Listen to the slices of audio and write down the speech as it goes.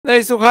No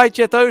i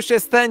słuchajcie, to już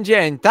jest ten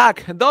dzień.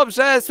 Tak,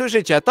 dobrze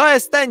słyszycie, to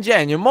jest ten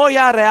dzień.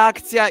 Moja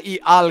reakcja i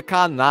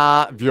Alka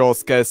na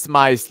wioskę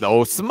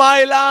SmileSlow.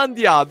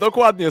 SmileLandia!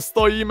 Dokładnie,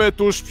 stoimy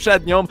tuż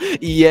przed nią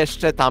i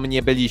jeszcze tam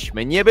nie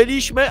byliśmy. Nie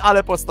byliśmy,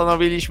 ale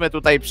postanowiliśmy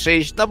tutaj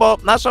przyjść, no bo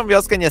naszą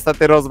wioskę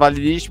niestety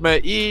rozwaliliśmy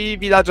i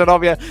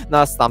villagerowie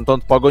nas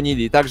stamtąd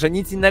pogonili. Także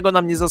nic innego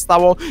nam nie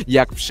zostało,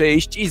 jak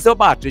przyjść i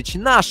zobaczyć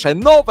nasze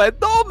nowe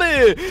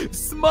domy w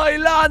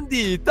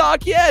SmileLandii.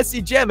 Tak jest,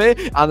 idziemy,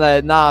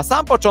 ale na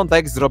sam początek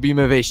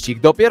zrobimy wyścig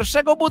do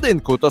pierwszego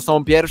budynku. To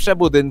są pierwsze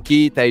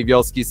budynki tej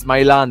wioski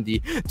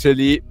SmileLandii,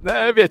 czyli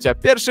wiecie,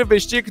 pierwszy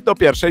wyścig do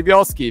pierwszej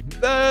wioski.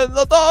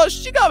 No to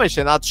ścigamy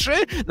się na 3,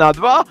 na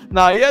 2,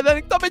 na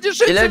 1. Kto będzie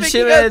szybszy?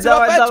 Lecimy,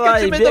 dawaj,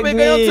 lecimy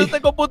dobiegający do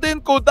tego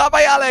budynku.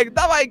 Dawaj, Alek,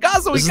 dawaj,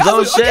 gazuj,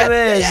 gazuj.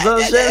 Zdążymy.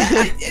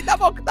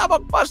 Na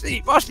bok,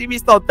 poszli mi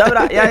stąd.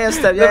 Dobra, ja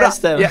jestem.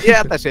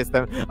 Ja też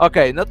jestem.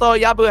 Okej, no to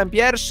ja byłem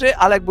pierwszy,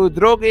 Alek był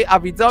drugi, a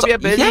widzowie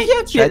byli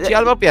trzeci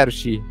albo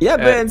pierwsi. Ja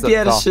byłem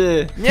pierwszy.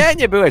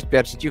 Nie byłeś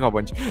pierwszy, cicho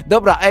bądź.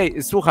 Dobra,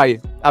 ej,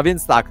 słuchaj, a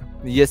więc tak.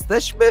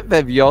 Jesteśmy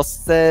we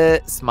wiosce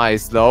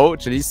SmileSlow,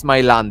 czyli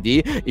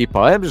SmileLandii i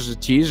powiem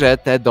ci, że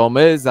te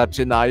domy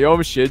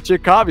zaczynają się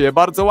ciekawie,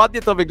 bardzo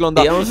ładnie to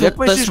wygląda. Jak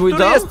myślisz,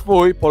 który jest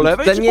twój? Po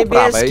lewej czy po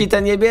prawej?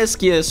 Ten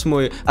niebieski jest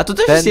mój, a tu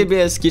też jest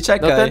niebieski,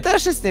 czekaj. No ten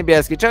też jest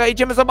niebieski, czekaj,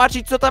 idziemy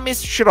zobaczyć, co tam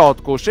jest w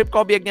środku.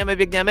 Szybko biegniemy,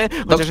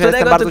 chociaż ja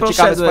jestem bardzo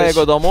ciekawy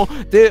swojego domu.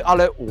 Ty,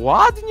 ale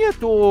ładnie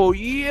tu,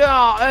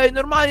 ej,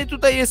 normalnie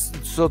tutaj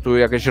jest, co tu,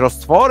 jakieś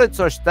roztwory,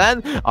 coś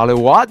ale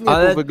ładnie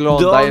tu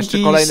wygląda, jeszcze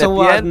kolejne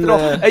piętro.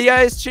 Ej,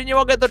 ja się nie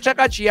mogę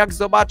doczekać, jak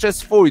zobaczę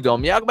swój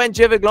dom, jak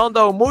będzie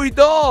wyglądał mój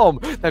dom.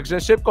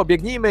 Także szybko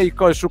biegnijmy i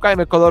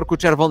szukajmy kolorku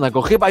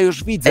czerwonego. Chyba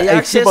już widzę. Ej,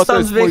 jak się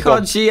stąd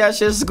wychodzi, ja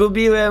się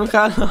zgubiłem,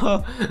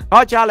 halo.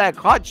 Chodź, Alek,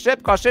 chodź,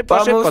 szybko.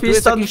 Tu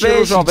jest jakiś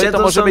różowy,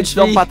 to może być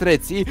dom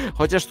Patrycji.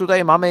 Chociaż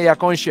tutaj mamy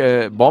jakąś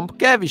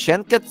bombkę,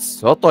 wisienkę.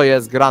 Co to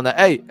jest grane?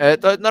 Ej,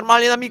 to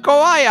normalnie na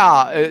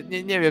Mikołaja.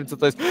 Nie wiem, co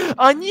to jest.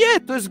 A nie,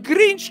 to jest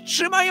Grinch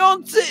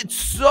trzymający.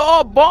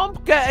 Co?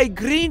 Bombkę? Ej,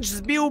 Grinch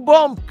zbił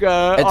bombkę.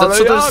 To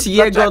co, to jest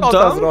jego dom?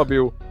 To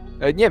zrobił?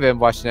 Nie wiem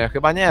właśnie,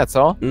 chyba nie,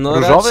 co? No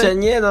różowy? Raczej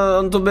nie, no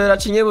on tu by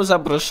raczej nie był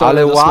zaproszony.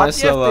 Ale do ładnie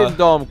SmileSlowa. w tym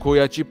domku,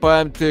 ja ci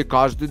powiem,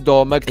 każdy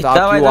domek taki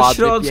dawaj ładny, do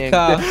środka.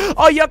 piękny.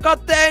 A jaka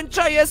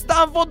tęcza jest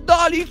tam w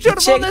oddali,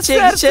 czerwone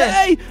serce.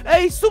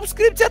 Ej,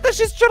 subskrypcja też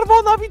jest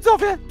czerwona,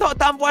 widzowie. To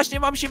tam właśnie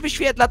wam się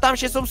wyświetla, tam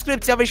się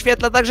subskrypcja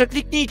wyświetla, także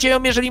kliknijcie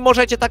ją, jeżeli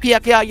możecie, tak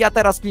jak ja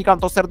teraz klikam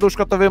to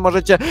serduszko, to wy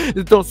możecie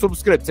tą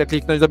subskrypcję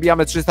kliknąć.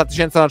 Dobijamy 300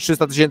 000 na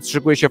 300 000,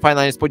 szykuje się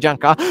fajna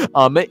niespodzianka,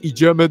 a my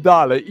idziemy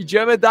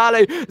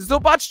dalej.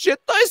 Zobaczcie,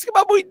 to jest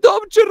chyba mój dom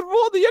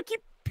czerwony, jaki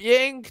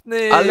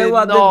piękny. Ale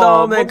ładny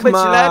domek mógł być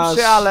masz.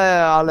 lepszy,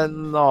 ale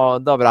no,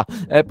 dobra.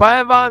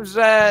 Powiem wam,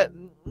 że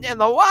nie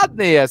no,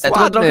 ładny jest,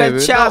 ładny. Trochę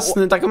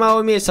ciasny, tak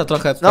mało miejsca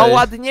trochę tutaj.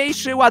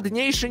 No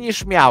ładniejszy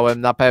niż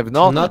miałem na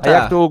pewno. No a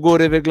jak tu u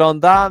góry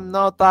wygląda?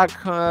 No tak,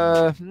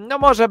 no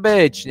może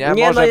być, nie?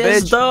 Nie, może no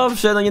jest być.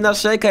 dobrze, no nie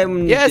narzekaj.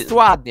 Jest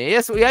ładnie,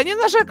 ja nie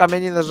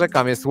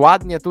narzekam, jest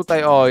ładnie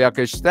tutaj,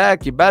 jakieś te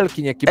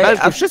kibelki, nie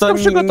kibelki, wszystko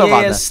przygotowane.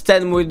 To nie jest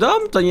ten mój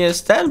dom? To nie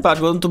jest ten?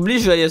 Patrz, bo on tu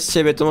bliżej jest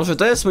ciebie, to może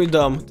to jest mój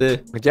dom, ty.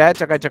 Gdzie?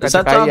 Czekaj,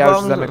 ja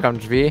już zamykam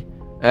drzwi.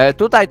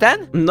 Tutaj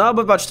ten? No,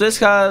 bo patrz, to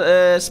jest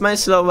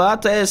SmileSlowa,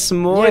 to jest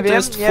mój, nie to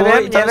jest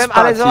twój, nie wiem,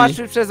 ale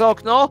zobaczmy przez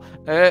okno.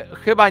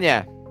 Chyba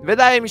nie.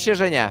 Wydaje mi się,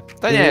 że nie.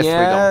 To nie jest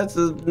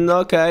twój dom. No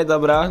okej,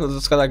 dobra, no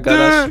to skoro tak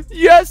gadasz.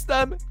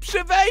 Jestem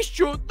przy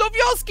wejściu do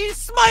wioski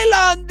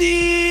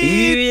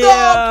SmileLandii!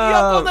 Tak,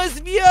 jak ona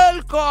jest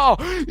wielka!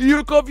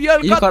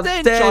 Wielka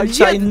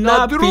tęcza,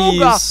 jedna,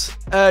 druga.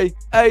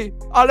 Ej,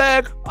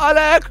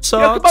 Alek, Co?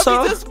 ja chyba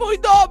widzę swój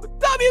dom!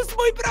 Tam jest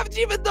mój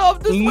prawdziwy dom,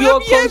 to jest moja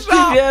wieża!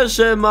 Jaką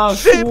wieżę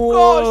masz?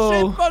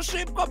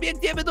 Szybko,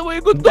 biegniemy do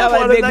mojego domu,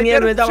 dawaj, ale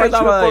biegniemy,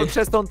 dawaj.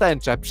 Przez tą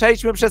tęczę.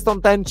 Przejdźmy przez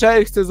tą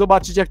tęczę i chcę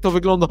zobaczyć, jak to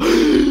wygląda.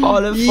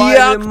 Ale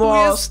fajny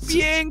most! Tu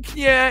jest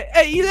pięknie!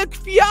 Ej, ile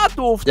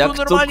kwiatów! Jak tu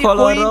normalnie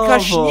choinka,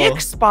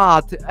 śnieg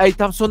spadł! Ej,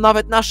 tam są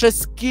nawet nasze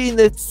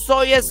skiny!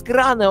 Co jest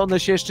grane? One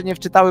się jeszcze nie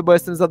wczytały, bo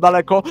jestem za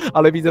daleko,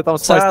 ale widzę tam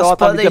SmileSlowa,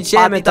 tam widzę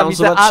Patty, tam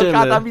widzę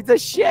Alka, tam widzę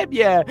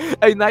siebie!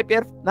 Ej,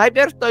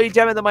 najpierw to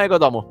idziemy do mojego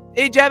domu.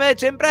 Idziemy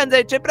czym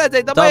prędzej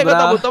do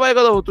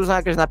mojego domu. Tu są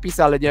jakieś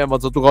napisy, ale nie wiem, o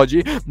co tu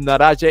chodzi. Na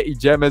razie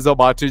idziemy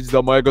zobaczyć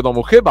do mojego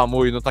domu. Chyba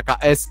mój, no taka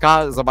SK.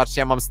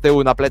 Zobaczcie, ja mam z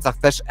tyłu na plecach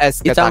też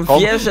SK taką. I tam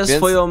wieżę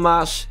swoją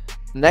masz.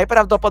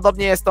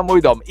 Najprawdopodobniej jest to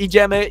mój dom.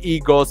 Idziemy i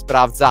go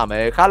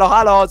sprawdzamy.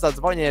 Halo,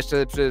 zadzwonię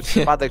jeszcze przy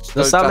przypadek, czy to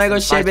do samego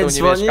siebie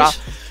dzwonisz?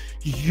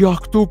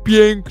 Jak tu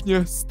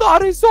pięknie!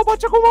 Stary,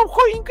 zobacz, jaką mam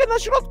choinkę na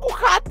środku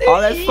chaty!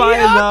 Ale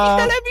fajna!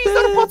 Jaki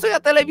telewizor! Po co ja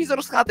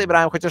telewizor z chaty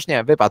brałem? Chociaż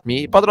nie, wypadł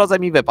mi, po drodze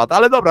mi wypadł,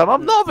 ale dobra,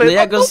 mam nowy! No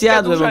ja go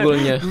zjadłem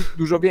ogólnie.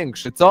 Dużo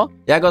większy, co?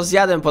 Ja go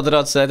zjadłem po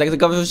drodze, tak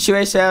tylko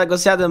wyrzuciłeś, ja go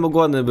zjadłem, bo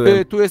głodny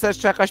byłem. Tu jest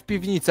jeszcze jakaś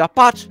piwnica,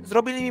 patrz,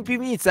 zrobili mi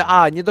piwnicę,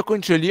 nie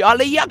dokończyli,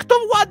 ale jak to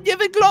ładnie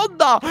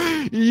wygląda!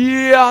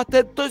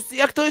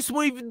 Jak to jest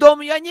mój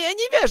dom, ja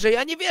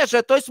nie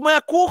wierzę, to jest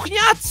moja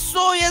kuchnia,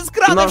 co jest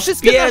grane,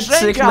 wszystkie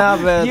narzędzia!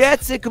 nawet.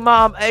 Piecyk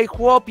mam, ej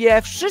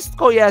chłopie,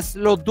 wszystko jest,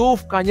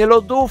 lodówka, nie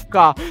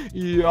lodówka.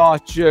 Ja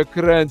cię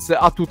kręcę,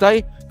 a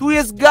tutaj? Tu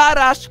jest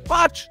garaż,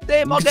 patrz,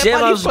 ty, mogę Gdzie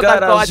masz paliwko garaż?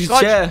 tankować,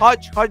 Gdzie?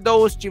 chodź do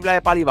ust ci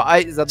wleję paliwa.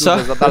 Ej, za dużo,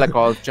 Co? za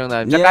daleko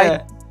odciągnąłem, Nie.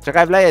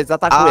 Czekaj, wleję,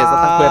 zatankuję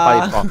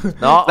paliwko.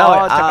 No,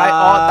 Dawaj, czekaj,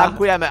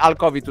 tankujemy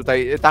Alkowi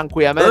tutaj,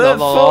 tankujemy,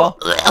 no.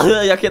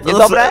 Jakie to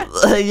Niedobre?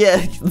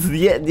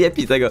 Nie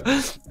pij tego.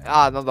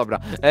 A, no dobra.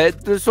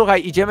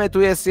 Słuchaj, idziemy,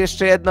 tu jest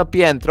jeszcze jedno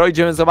piętro,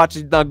 idziemy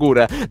zobaczyć na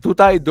górę.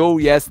 Tutaj dół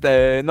jest,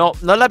 no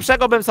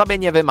lepszego bym sobie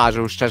nie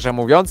wymarzył, szczerze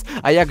mówiąc.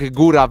 A jak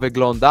góra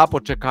wygląda?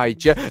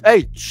 Poczekajcie.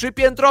 Ej,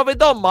 3-piętrowy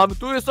dom mam,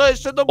 tu jest to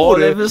jeszcze do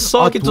góry. Ale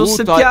wysokie, A tu tutaj,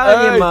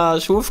 sypialnię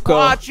masz, łówko.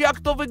 Patrz, jak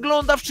to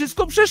wygląda,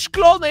 wszystko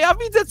przeszklone. Ja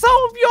widzę całą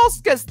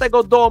wioskę z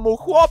tego domu.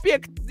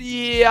 Chłopiek,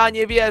 ja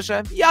nie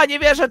wierzę.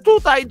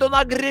 Tutaj do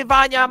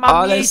nagrywania mam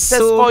Ale miejsce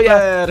super.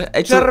 swoje.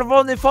 Ej,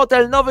 Czerwony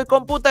fotel, nowy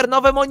komputer,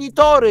 nowe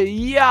monitory.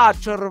 Ja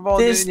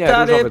czerwony, Ty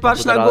stary, różowy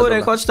patrz na komputer, górę,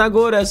 ale chodź na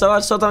górę,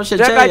 zobacz co tam się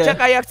dobra. dzieje.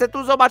 Czekaj, ja chcę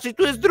tu zobaczyć,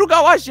 tu jest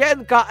druga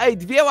łazienka. Ej,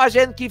 2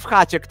 łazienki w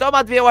chacie. Kto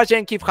ma 2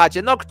 łazienki w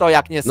chacie? No kto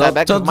jak nie No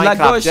Sebek to w dla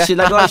Minecrafcie.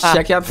 gości,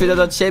 jak ja przyjdę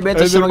do ciebie,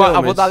 to się mogę A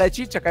umyć. woda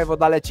leci? Czekaj,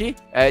 woda leci?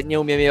 Nie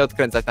umiem jej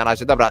odkręcać na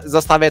razie. Dobra,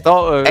 zostawię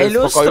to Ej, w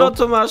spokoju. lustro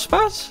tu masz,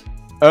 patrz.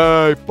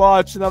 Ej,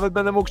 patrz, nawet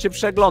będę mógł cię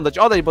przeglądać.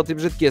 Odejdź, bo ty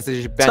brzydki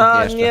jesteś, pętnie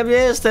Co? jeszcze. Nie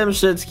jestem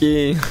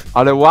brzydki.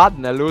 Ale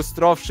ładne,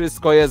 lustro,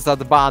 wszystko jest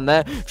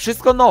zadbane.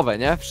 Wszystko nowe,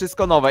 nie?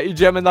 Wszystko nowe.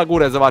 Idziemy na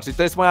górę zobaczyć.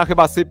 To jest moja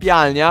chyba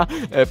sypialnia.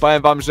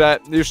 Powiem wam, że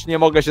już nie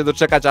mogę się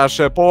doczekać,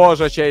 aż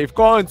położę się i w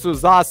końcu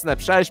zasnę,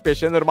 prześpię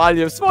się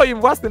normalnie w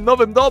swoim własnym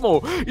nowym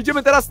domu.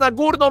 Idziemy teraz na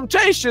górną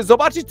część,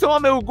 zobaczyć co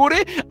mamy u góry,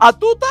 a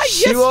tutaj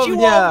jest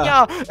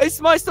siłownia. Ej,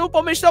 Smajstow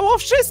pomyślał o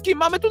wszystkim.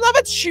 Mamy tu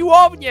nawet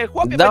siłownię.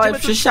 Chłopie, Dawaj, będziemy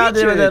tu przysiady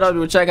ćwiczyć. będę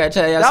robił, czekaj,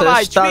 ja sobie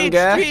Dawaj,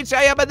 sztangę. ćwicz,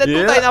 a ja będę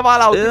tutaj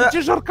nawalał tymi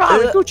ciężarkami,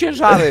 tu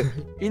ciężary.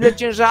 Ile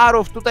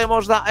ciężarów, tutaj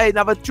można,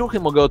 nawet ciuchy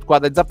mogę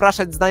odkładać,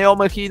 zapraszać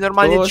znajomych i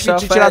normalnie ćwiczyć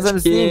szafeczki. razem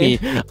z nimi.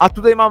 A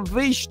tutaj mam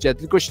wyjście,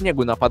 tylko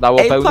śniegu napadało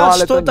Ej, pełno, patrz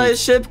ale to tutaj nic.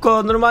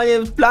 szybko, normalnie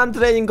plan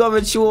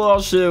treningowy ci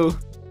ułożył.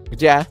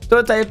 Gdzie?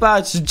 Tutaj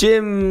patrz,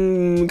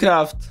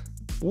 Gymcraft.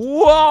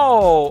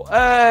 Wow,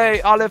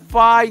 ej, ale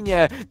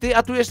fajnie. Ty,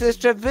 a tu jest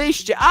jeszcze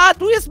wyjście. A,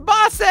 tu jest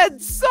basen,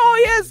 co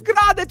jest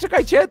grane?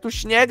 Czekajcie, tu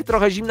śnieg,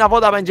 trochę zimna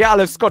woda będzie,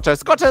 ale skoczę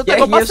do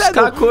tego Nie basenu.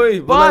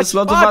 wskakuj, bo ona jest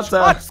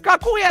lodowata. Patrz,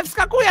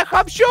 wskakuję,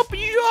 hapsiop,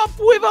 ja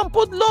pływam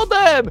pod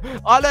lodem.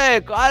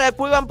 Alek, ale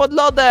pływam pod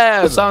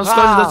lodem. To co,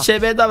 skocz do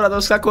ciebie? Dobra,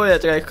 to wskakuję,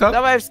 czekaj, hop.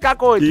 Dawaj,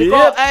 wskakuj, tylko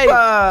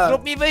Jepa.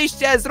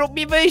 zrób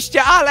mi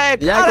wyjście,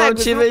 Alek, Jak mam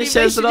ci zrób mi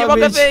wyjście nie zrobić?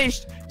 mogę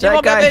wyjść. Nie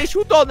mogę Czekaj. wyjść,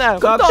 utonę.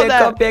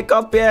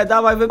 Kopię,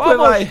 dawaj,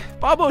 wypływaj.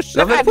 Pomóż,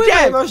 No czekaj,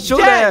 wypływaj, gdzie? masz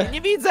dziurę.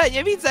 Nie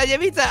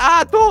widzę,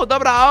 a tu,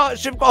 dobra,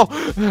 szybko,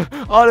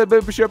 ale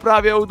bym się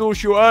prawie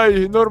udusił,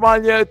 ej,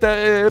 normalnie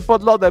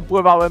pod lodem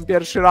pływałem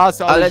pierwszy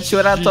raz, Ale cię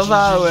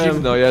uratowałem.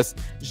 Zimno jest,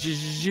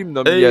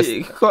 zimno mi jest.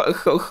 Ej,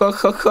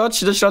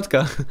 chodź do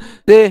środka.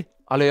 Ty,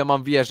 ale ja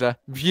mam wieżę,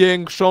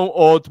 większą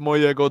od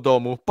mojego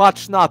domu,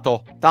 patrz na to,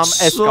 tam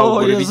SK u Co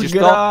góry, jest widzisz to?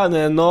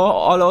 grane,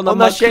 no, ale ona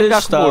ma sięga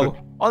kryształ. chmur,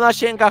 ona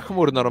sięga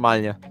chmur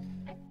normalnie.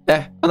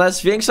 Ona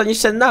jest większa niż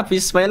ten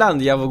napis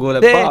SmileLandia w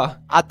ogóle, Ty, pa.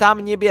 a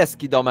tam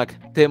niebieski domek.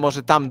 Ty,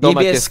 może tam domek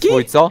Niebieski? jest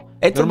twój, co?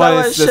 Ej, to Normalnie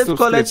dawaj z subskrypcją.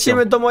 szybko,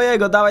 lecimy do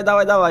mojego,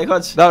 dawaj,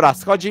 chodź. Dobra,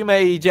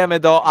 schodzimy i idziemy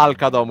do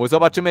Alka domu.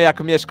 Zobaczymy jak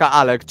mieszka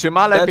Alek. Czy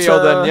ma lepiej Lecę.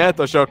 ode mnie?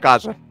 To się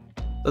okaże.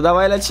 To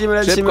dawaj,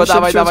 lecimy, Szybko,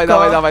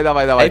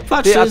 dawaj. Ej,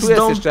 patrz, Ty, to a jest tu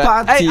jest dom jeszcze.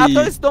 Patty. Ej, a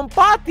to jest dom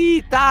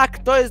Patty! Tak,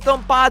 to jest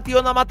dom Patty,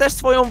 ona ma też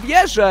swoją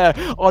wieżę.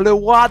 Ale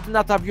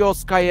ładna ta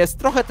wioska jest.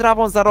 Trochę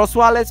trawą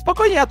zarosła, ale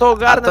spokojnie, ja to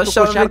ogarnę, to tu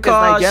się kosiarkę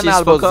wykosi, znajdziemy,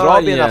 albo spokojnie.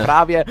 zrobię,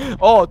 naprawię.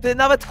 O, ty,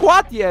 nawet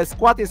kład jest.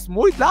 Kład jest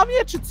mój dla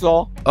mnie, czy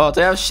co? O,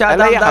 to ja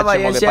wsiadam, Ale jechać dawaj,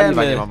 nie mogę, jedziemy.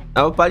 paliwa nie mam.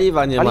 A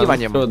paliwa nie Paliwa mam,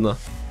 nie mam. trudno.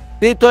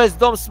 Ty, to jest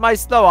dom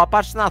SmileLandia,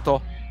 patrz na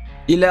to.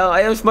 A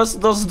ja już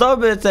mocno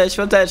ozdoby te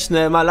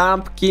świąteczne, ma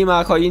lampki,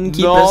 ma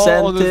choinki, No,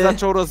 on prezenty.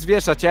 zaczął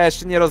rozwieszać, ja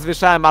jeszcze nie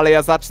rozwieszałem, ale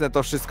ja zacznę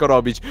to wszystko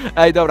robić.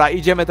 Ej, dobra,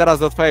 idziemy teraz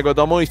do twojego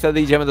domu i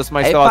wtedy idziemy do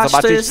SmileLandia patrz, to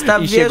zobaczyć jest ta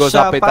i się go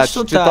wieża, zapytać, patrz czy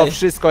tutaj. to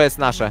wszystko jest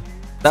nasze.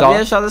 Ta Co?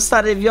 wieża ze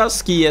starej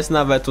wioski jest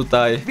nawet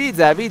tutaj.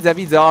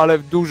 Widzę, ale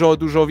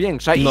dużo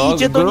większa. I No,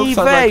 idzie do niej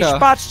grubsza wejść, taka.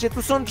 patrzcie,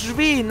 tu są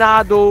drzwi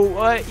na dół.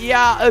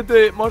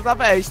 Można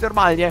wejść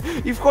normalnie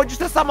i wchodzisz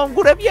na samą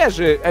górę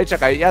wieży. Ej,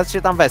 czekaj, ja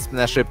się tam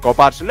wespnę szybko,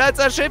 patrz,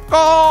 lecę szybko!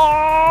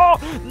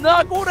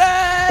 Na górę!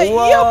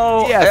 Wow,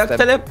 Jup, jak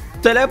jestem.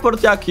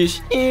 teleport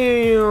jakiś.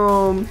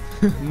 Ium.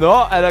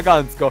 No,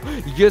 elegancko.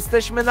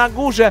 Jesteśmy na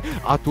górze,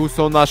 a tu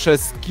są nasze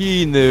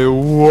skiny.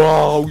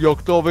 Wow,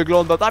 jak to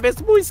wygląda. Tam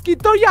jest mój skin,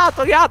 to ja,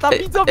 tam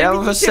widzowie, Ja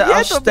muszę widzicie sobie mnie,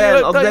 aż to ten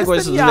to odległość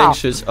jestem ja.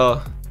 zwiększyć, o.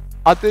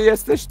 A ty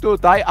jesteś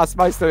tutaj, a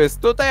SmileLandia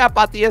jest tutaj, a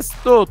Patty jest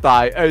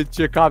tutaj. Ej,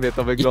 ciekawie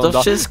to I wygląda.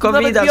 to wszystko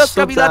Nawet widać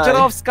wioska tutaj.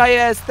 villagerowska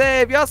jest,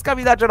 wioska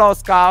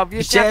villagerowska. Gdzie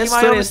Wieśniaki jest, z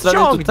mają której strony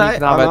ciągnik tutaj?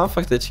 nawet. A no,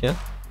 faktycznie.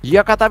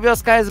 Jaka ta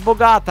wioska jest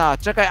bogata.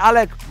 Czekaj,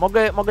 Alek,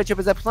 mogę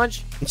ciebie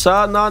zepchnąć?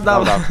 Co? No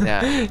dobra.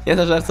 Nie. Nie,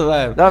 to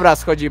żartowałem. Dobra,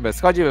 schodzimy,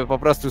 po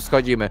prostu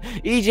schodzimy.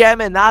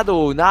 Idziemy na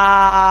dół,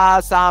 na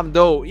sam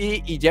dół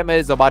i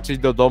idziemy zobaczyć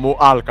do domu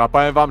Alka.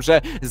 Powiem wam,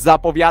 że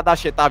zapowiada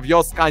się ta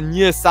wioska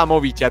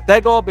niesamowicie.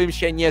 Tego bym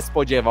się nie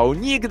spodziewał.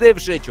 Nigdy w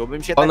życiu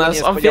bym się tego nie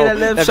spodziewał. Ona jest o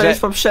wiele lepsza niż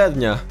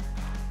poprzednia.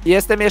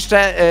 Jestem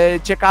jeszcze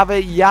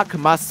ciekawy, jak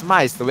ma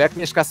Smajslow, jak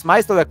mieszka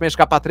Smajslow, jak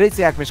mieszka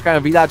Patrycja, jak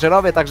mieszkają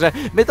villagerowie, także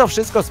my to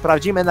wszystko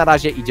sprawdzimy. Na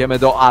razie idziemy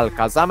do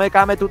Alka.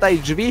 Zamykamy tutaj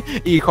drzwi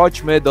i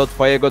chodźmy do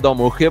twojego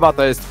domu. Chyba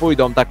to jest twój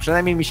dom, tak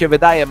przynajmniej mi się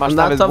wydaje, masz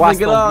nawet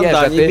własną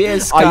wieżę,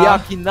 niebieska. A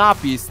jaki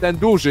napis, ten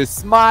duży,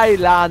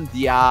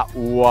 SmileLandia,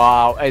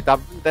 wow, ej,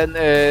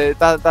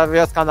 ta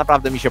wioska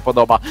naprawdę mi się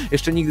podoba.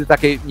 Jeszcze nigdy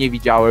takiej nie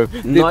widziałem.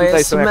 No tutaj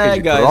jest są jakieś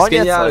mega, bronie, jest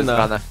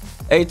genialna.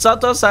 Ej, co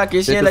to są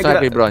jakieś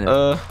nielegalne bronie?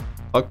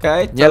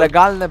 Okej.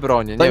 Nielegalne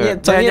bronie, nie wiem.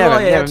 To nie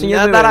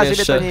moje, na razie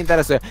mnie to nie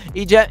interesuje.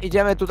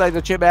 Idziemy tutaj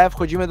do ciebie,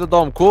 wchodzimy do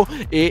domku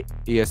i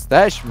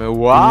jesteśmy.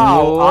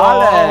 Wow,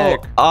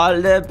 Alek!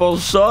 Ale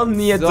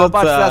porządnie tutaj.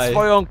 Zobacz na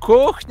swoją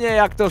kuchnię,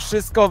 jak to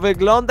wszystko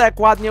wygląda, jak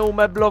ładnie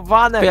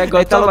umeblowane.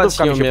 Ta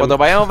lodówka mi się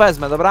podoba, ja ją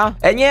wezmę, dobra?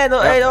 Nie, no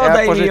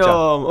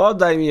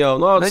oddaj mi ją,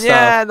 no odstaw. No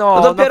nie,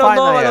 no dopiero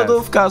nowa jest.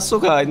 lodówka,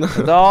 słuchaj. No.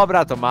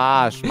 Dobra, to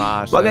masz.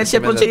 Mogę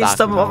cię podzielić z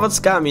tobą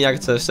owockami, jak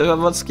chcesz. Chcesz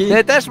owocki?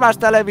 Ty też masz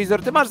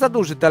telewizor, ty masz za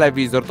duży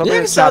telewizor, to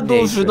jak za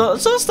duży, no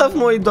zostaw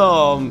mój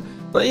dom.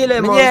 No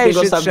ile możesz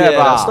go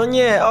zabierasz? No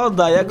nie,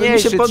 oddaj, jak mi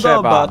się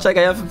podoba.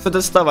 Czekaj, ja chcę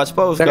testować,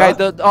 połóż go. Czekaj,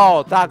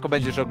 tak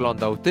będziesz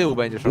oglądał, tył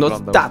będziesz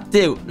oglądał. No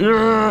tył.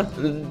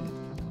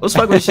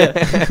 Uspokój się.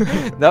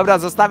 Dobra,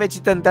 zostawię ci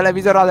ten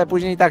telewizor, ale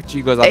później i tak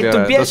ci go zabiorę.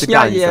 Ej, tu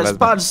pieśnia jest,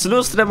 patrz, z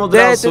lustrem od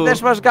razu. Ty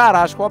też masz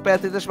garaż, chłopie,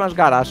 ty też masz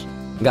garaż.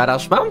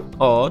 Garaż mam?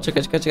 O,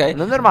 czekaj.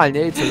 No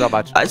normalnie, idź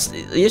zobacz. A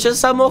jeszcze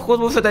samochód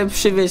muszę tutaj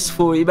przywieźć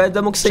swój i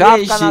będę mógł sobie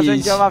jeździć. Szafka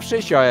narzędziowa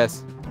wszyscio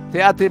jest.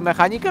 A ty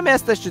mechanikiem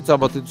jesteś czy co?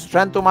 Bo ty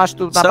sprzętu masz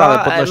tu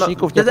naprawdę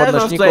podnośników, nie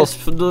podnośników.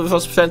 Ty też dużo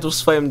sprzętu w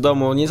swoim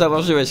domu, nie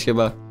zauważyłeś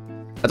chyba.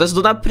 A to jest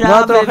do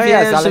naprawy, trochę wiesz,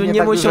 jest, ale żeby nie nie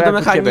tak musiał dużo do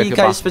jak u ciebie mechanika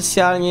chyba. i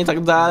specjalnie i tak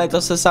dalej,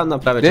 to sobie sam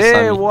naprawię Ty,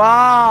 czasami.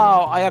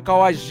 wow, a jaka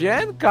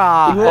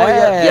łazienka!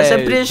 Ja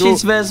sobie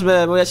prysznic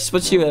wezmę, bo ja się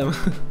spociłem.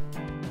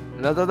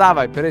 No to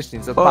dawaj,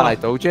 prysznic, odpalaj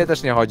to, u ciebie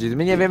też nie chodzi,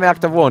 my nie wiemy jak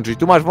to włączyć,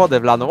 tu masz wodę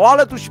wlaną, o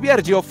ale tu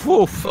śmierdzi, o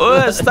fuf!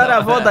 O,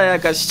 stara woda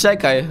jakaś,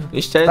 czekaj,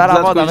 jeszcze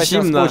stara woda, weź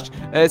ją zimna. spuść.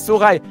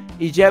 Słuchaj,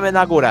 idziemy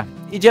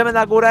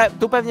na górę,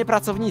 tu pewnie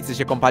pracownicy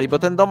się kąpali, bo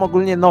ten dom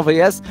ogólnie nowy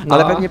jest,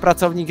 ale pewnie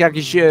pracownik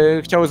jakiś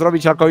chciał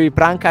zrobić Alkowi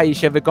pranka i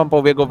się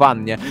wykąpał w jego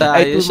wannie.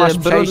 Ej, tu masz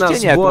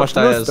przejście? Nie, tu masz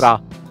lustra.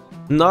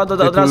 No,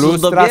 od razu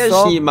do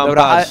bieżni mam.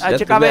 Dobra, a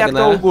ciekawe jak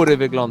to u góry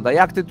wygląda,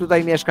 jak ty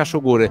tutaj mieszkasz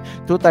u góry.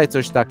 Tutaj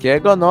coś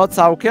takiego, no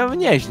całkiem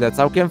nieźle,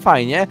 całkiem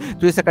fajnie.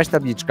 Tu jest jakaś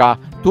tabliczka,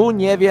 tu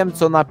nie wiem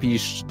co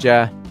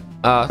napiszcie.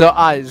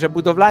 Że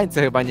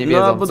budowlańcy chyba nie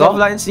wiedzą, no,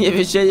 budowlańcy nie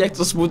wiedzieli jak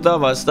to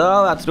zbudować,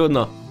 dobra,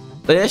 trudno.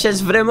 To jeszcze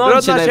jest w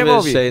remoncie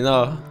najwyższej,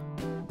 no.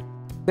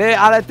 Ty,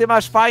 ale ty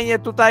masz fajnie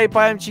tutaj,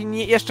 powiem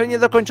ci, jeszcze nie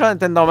dokończony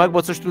ten domek,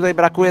 bo coś tutaj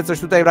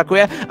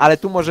brakuje, ale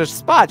tu możesz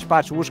spać,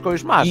 patrz, łóżko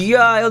już masz.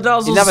 Ja od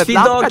razu z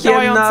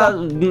widokiem na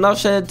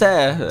nasze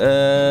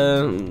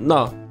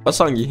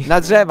posągi.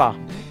 Na drzewa.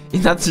 I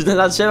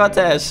na drzewa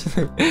też.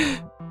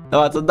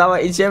 Dobra, to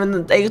dawaj,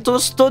 idziemy. Ej, tu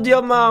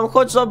studio mam,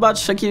 chodź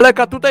zobacz jaki...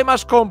 Aleka, tutaj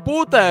masz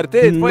komputer,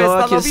 ty, twoje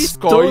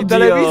stanowisko i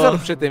telewizor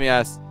przy tym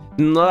jest.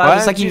 No, ale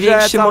jest taki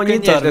większy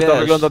monitor, wiesz. To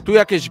wygląda. Tu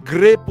jakieś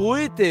gry,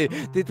 płyty.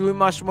 Ty tu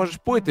możesz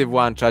płyty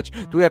włączać.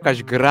 Tu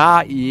jakaś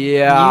gra i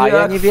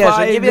ja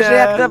nie wierzę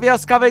jak ta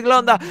wioska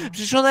wygląda.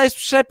 Przecież ona jest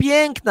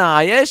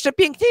przepiękna. Ja jeszcze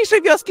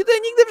piękniejszej wioski to ja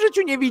nigdy w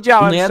życiu nie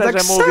widziałem, no ja szczerze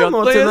tak mówiąc.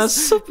 Samo, to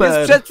jest super.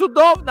 Jest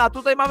przecudowna.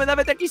 Tutaj mamy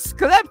nawet jakiś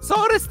sklep,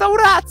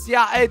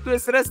 restauracja. Ej, tu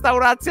jest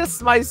restauracja z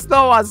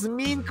Smajslowa, z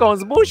minką,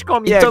 z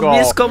buźką jego. I to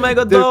blisko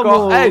mego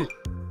domu. Ej,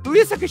 tu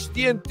jest jakieś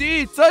TNT,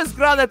 co jest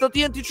grane? To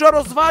TNT trzeba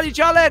rozwalić,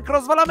 Alek,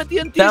 rozwalamy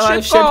TNT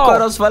szybko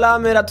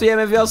rozwalamy,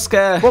 ratujemy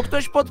wioskę. Bo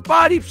ktoś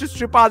podpali przez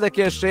przypadek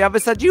jeszcze, ja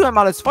wysadziłem,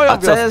 ale swoją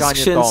wioskę, jest w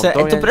skrzynce?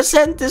 Ej, tu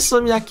prezenty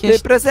są jakieś.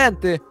 Ty,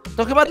 prezenty,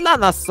 to chyba dla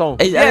nas są.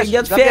 Ej, nie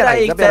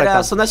otwieraj ich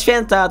teraz, to na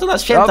święta,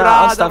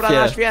 Dobra,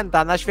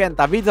 na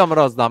święta, widzom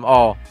rozdam,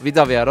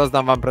 widzowie,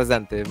 rozdam wam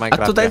prezenty w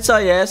Minecrafcie. A tutaj co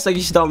jest?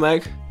 Jakiś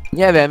domek?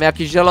 Nie wiem,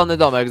 jakiś zielony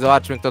domek,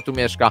 zobaczmy kto tu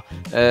mieszka.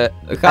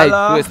 Ej,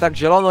 tu jest tak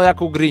zielono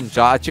jak u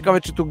Grincha, a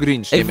ciekawe czy tu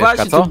Grinch nie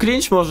mieszka, co? Tu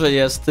Grinch może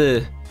jest,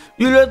 ty.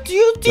 Ile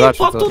TNT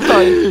ma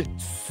tutaj?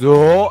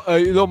 Co?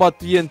 Ej, no ma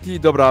TNT,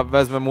 dobra,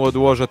 wezmę mu,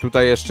 odłożę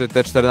tutaj jeszcze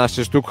te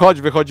 14 sztuk.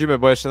 Chodź, wychodzimy,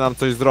 bo jeszcze nam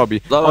coś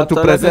zrobi. Dobra, on tu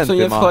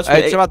prezenty ma.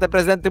 Ej, trzeba te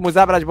prezenty mu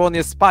zabrać, bo on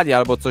jest spali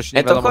albo coś,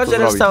 nie wiadomo to chodź do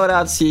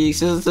restauracji,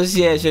 chcę coś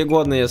zjeść,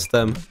 głodny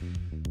jestem.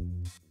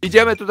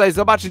 Idziemy tutaj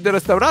zobaczyć do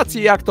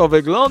restauracji, jak to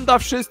wygląda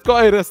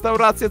wszystko. Ej,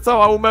 restauracja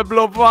cała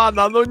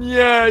umeblowana. No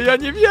nie, ja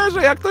nie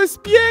wierzę, jak to jest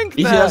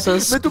piękne.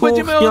 My tu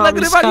będziemy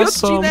nagrywali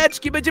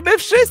odcineczki, będziemy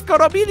wszystko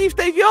robili w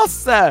tej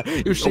wiosce.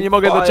 Już się nie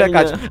mogę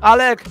doczekać.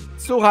 Alek,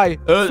 słuchaj.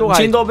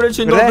 Dzień dobry,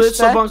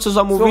 co pan chce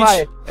zamówić?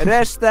 Słuchaj,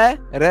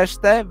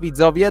 resztę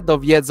widzowie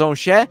dowiedzą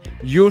się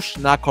już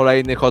na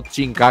kolejnych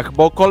odcinkach,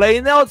 bo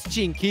kolejne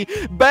odcinki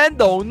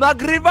będą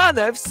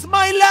nagrywane w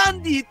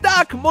SmileLandii.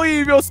 Tak,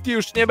 mojej wioski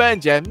już nie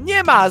będzie.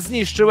 Nie ma,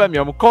 zniszczyłem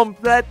ją,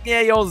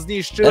 kompletnie ją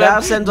zniszczyłem.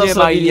 Razem to nie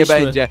ma i nie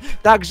będzie.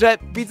 Także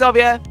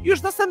widzowie, już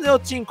w następnym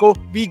odcinku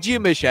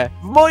widzimy się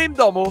w moim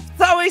domu, w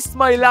całej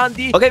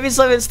SmileLandii. Okej,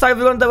 więc tak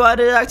wyglądała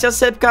reakcja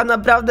SEBKA.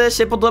 Naprawdę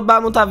się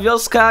podoba mu ta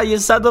wioska,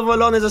 jest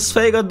zadowolony ze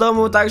swojego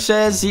domu,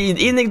 także z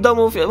innych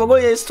domów. W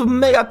ogóle jest tu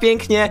mega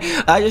pięknie.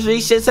 A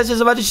jeżeli chcecie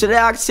zobaczyć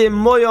reakcję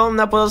moją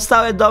na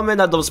pozostałe domy,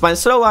 na dom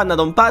SmileLandia, na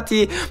dom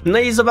Patty, no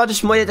i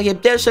zobaczyć moje takie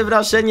pierwsze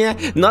wrażenie,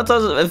 no to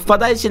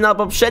wpadajcie na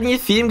poprzedni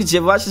film,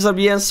 gdzie właśnie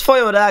zrobiłem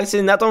swoją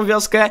reakcję na tą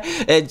wioskę.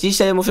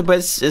 Dzisiaj muszę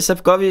powiedzieć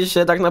SEBKowi,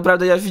 że tak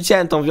naprawdę ja już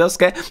widziałem tą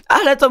wioskę,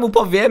 ale to mu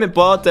powiemy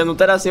potem, no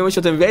teraz nie musi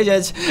o tym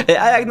wiedzieć.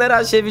 A jak na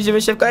razie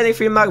widzimy się w kolejnych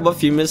filmach, bo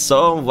filmy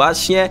są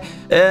właśnie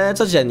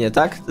codziennie,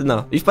 tak?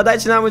 No i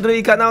wpadajcie na mój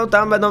drugi kanał,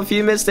 tam będą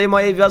filmy z tej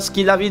mojej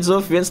wioski dla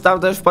widzów, więc tam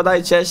też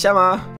wpadajcie, siema!